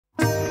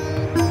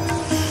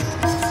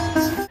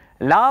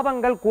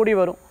லாபங்கள் கூடி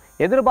வரும்.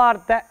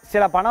 எதிர்பார்த்த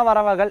சில பண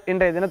வரவுகள்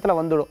இன்றைய தினத்தில்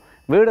வந்துடும்.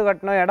 வீடு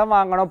கட்டணும், இடம்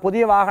வாங்கணும்,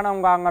 புதிய வாகனம்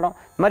வாங்கணும்,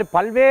 இந்த மாதிரி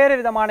பல்வேறு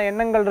விதமான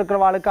எண்ணங்கள்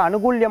இருக்கிறவாளுக்கு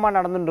அனுகூல்யமாக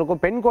நடந்துட்டு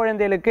இருக்கும். பெண்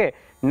குழந்தைகளுக்கு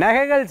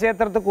நகைகள்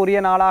சேர்த்துறதுக்கு உரிய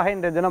நாளாக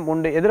இன்றைய தினம்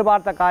உண்டு.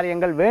 எதிர்பார்த்த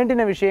காரியங்கள்,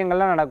 வேண்டின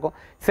விஷயங்கள்லாம் நடக்கும்.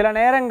 சில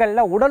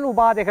நேரங்களில் உடல்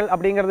உபாதைகள்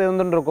அப்படிங்கிறது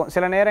இருந்துட்டு இருக்கும்.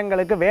 சில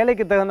நேரங்களுக்கு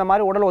வேலைக்கு தகுந்த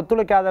மாதிரி உடல்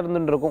ஒத்துழைக்காத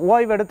இருந்துட்டு இருக்கும்.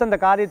 ஓய்வு எடுத்து அந்த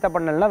காரியத்தை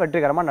பண்ணலாம்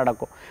வெற்றிகரமாக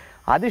நடக்கும்.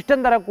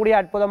 அதிர்ஷ்டம் தரக்கூடிய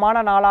அற்புதமான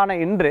நாளான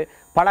இன்று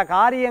பல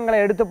காரியங்களை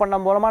எடுத்து பண்ண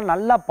மூலமாக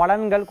நல்ல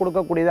பலன்கள்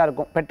கொடுக்கக்கூடியதாக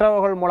இருக்கும்.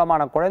 பெற்றவர்கள்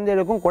மூலமான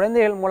குழந்தைகளுக்கும்,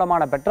 குழந்தைகள்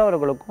மூலமான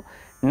பெற்றவர்களுக்கும்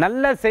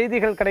நல்ல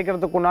செய்திகள்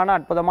கிடைக்கிறதுக்கு உண்டான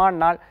அற்புதமான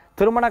நாள்.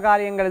 திருமண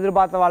காரியங்கள்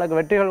எதிர்பார்த்தவாளுக்கு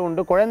வெற்றிகள்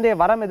உண்டு. குழந்தைய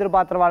வரம்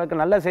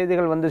எதிர்பார்த்தவாளுக்கு நல்ல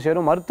செய்திகள் வந்து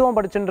சேரும். மருத்துவம்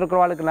படிச்சுட்டு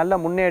இருக்கிறவாளுக்கு நல்ல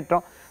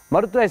முன்னேற்றம்.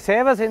 மருத்துவ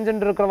சேவை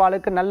செஞ்சுட்டு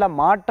இருக்கிறவாளுக்கு நல்ல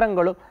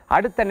மாற்றங்களும்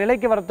அடுத்த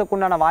நிலைக்கு வரத்துக்கு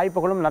உண்டான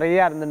வாய்ப்புகளும்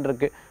நிறையா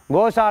இருந்துருக்கு.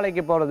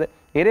 கோசாலைக்கு போகிறது,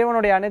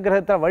 இறைவனுடைய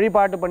அனுகிரகத்தை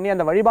வழிபாட்டு பண்ணி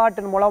அந்த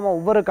வழிபாட்டின் மூலமாக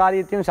ஒவ்வொரு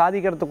காரியத்தையும்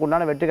சாதிக்கிறதுக்கு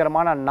உண்டான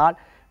வெற்றிகரமான நாள்.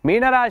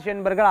 மீனராசி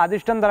என்பர்கள்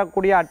அதிர்ஷ்டம்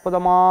தரக்கூடிய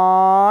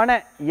அற்புதமான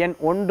எண்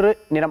 1,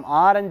 நிறம்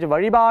ஆரஞ்சு.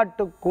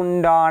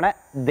 வழிபாட்டுக்குண்டான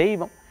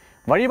தெய்வம்,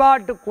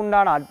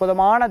 வழிபாட்டுக்குண்டான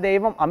அற்புதமான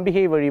தெய்வம்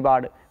அம்பிகை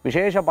வழிபாடு.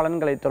 விசேஷ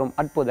பலன்களை தரும்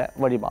அற்புத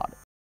வழிபாடு.